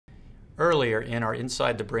Earlier in our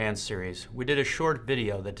Inside the Brand series, we did a short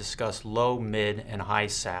video that discussed low, mid, and high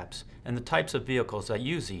SAPs and the types of vehicles that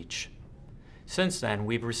use each. Since then,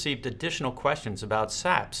 we've received additional questions about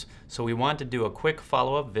SAPs, so we want to do a quick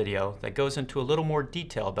follow-up video that goes into a little more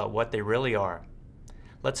detail about what they really are.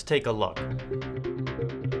 Let's take a look.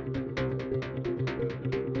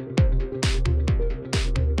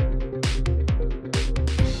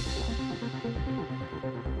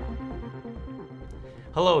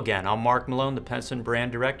 Hello again, I'm Mark Malone, the Pentosin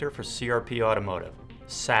Brand Director for CRP Automotive.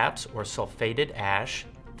 SAPs, or sulfated ash,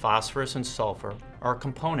 phosphorus, and sulfur are a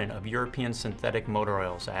component of European synthetic motor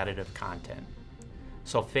oil's additive content.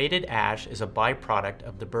 Sulfated ash is a byproduct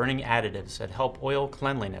of the burning additives that help oil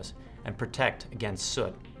cleanliness and protect against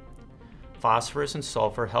soot. Phosphorus and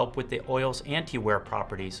sulfur help with the oil's anti-wear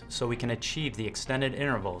properties so we can achieve the extended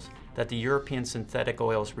intervals that the European synthetic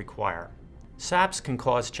oils require. SAPs can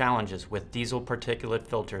cause challenges with diesel particulate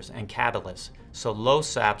filters and catalysts, so low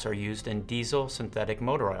SAPs are used in diesel synthetic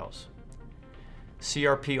motor oils.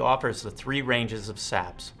 CRP offers the three ranges of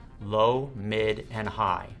SAPs: low, mid, and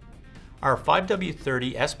high. Our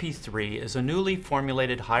 5W30 SP3 is a newly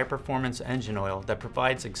formulated high-performance engine oil that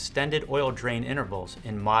provides extended oil drain intervals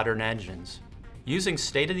in modern engines. Using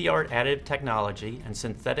state-of-the-art additive technology and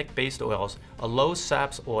synthetic-based oils, a low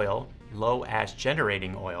SAPs oil, low ash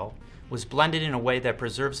generating oil, was blended in a way that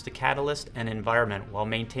preserves the catalyst and environment while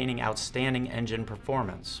maintaining outstanding engine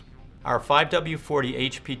performance. Our 5W40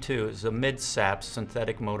 HP2 is a mid-SAPs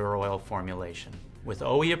synthetic motor oil formulation, with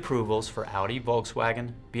OE approvals for Audi,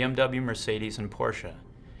 Volkswagen, BMW, Mercedes, and Porsche.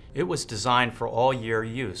 It was designed for all-year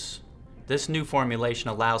use. This new formulation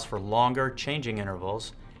allows for longer changing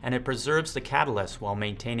intervals, and it preserves the catalyst while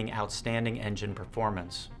maintaining outstanding engine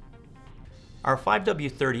performance. Our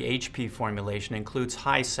 5W30 HP formulation includes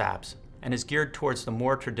high SAPs and is geared towards the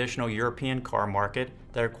more traditional European car market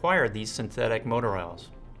that require these synthetic motor oils.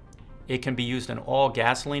 It can be used in all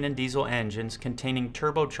gasoline and diesel engines containing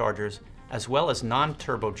turbochargers as well as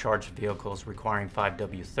non-turbocharged vehicles requiring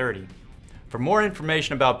 5W30. For more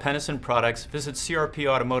information about Pentosin products, visit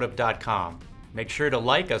crpautomotive.com. Make sure to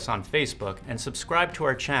like us on Facebook and subscribe to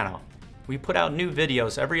our channel. We put out new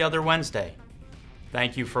videos every other Wednesday.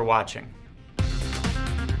 Thank you for watching.